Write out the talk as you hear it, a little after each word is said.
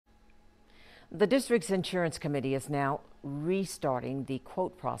The district's insurance committee is now restarting the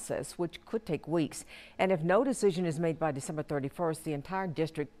quote process, which could take weeks. And if no decision is made by December 31st, the entire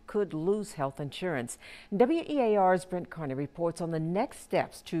district could lose health insurance. WEAR's Brent Carney reports on the next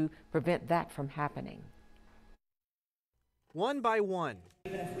steps to prevent that from happening. One by one.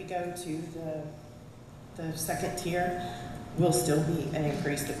 Even if we go to the second tier, will still be an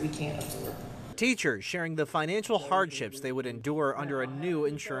increase that we can't absorb. Teachers sharing the financial hardships they would endure under a new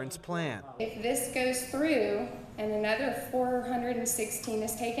insurance plan. If this goes through and another $416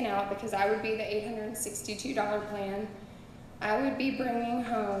 is taken out, because I would be the $862 plan, I would be bringing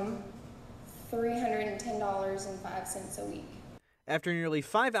home $310.05 a week. After nearly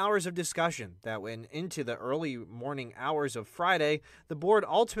 5 hours of discussion that went into the early morning hours of Friday, the board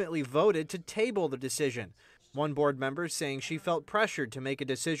ultimately voted to table the decision. One board member saying she felt pressured to make a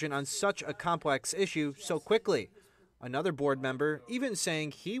decision on such a complex issue so quickly. Another board member even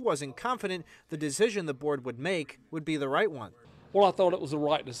saying he wasn't confident the decision the board would make would be the right one. Well, I thought it was the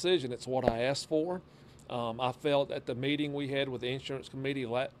right decision. It's what I asked for. I felt at the meeting we had with the insurance committee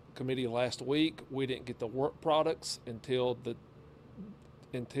last week, we didn't get the work products until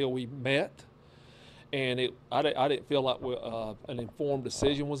we met. And I didn't feel like an informed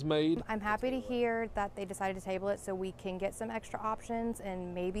decision was made. I'm happy to hear that they decided to table it so we can get some extra options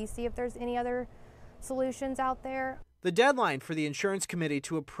and maybe see if there's any other solutions out there. The deadline for the insurance committee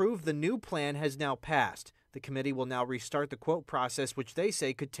to approve the new plan has now passed. The committee will now restart the quote process, which they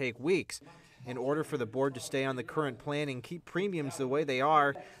say could take weeks. In order for the board to stay on the current plan and keep premiums the way they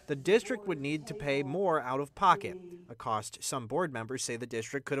are, the district would need to pay more out of pocket, a cost some board members say the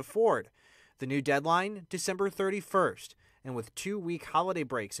district could afford. The new deadline, December 31st. And with 2-week holiday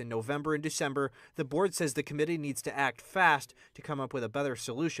breaks in November and December, the board says the committee needs to act fast to come up with a better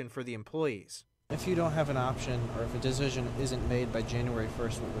solution for the employees. If you don't have an option, or if a decision isn't made by January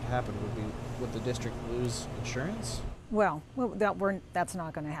 1st, what would happen? Would the district lose insurance? Well, that's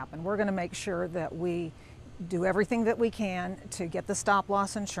not going to happen. We're going to make sure that we do everything that we can to get the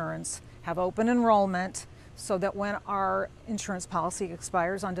stop-loss insurance, have open enrollment, so that when our insurance policy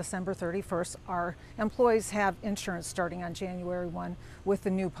expires on December 31st, our employees have insurance starting on January 1 with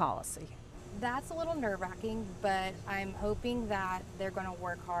the new policy. That's a little nerve-wracking, but I'm hoping that they're going to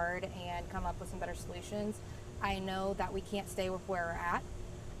work hard and come up with some better solutions. I know that we can't stay with where we're at.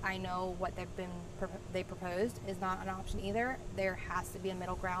 I know what they proposed is not an option either. There has to be a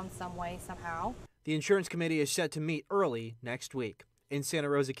middle ground some way, somehow. The insurance committee is set to meet early next week. In Santa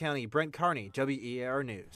Rosa County, Brent Carney, WEAR News.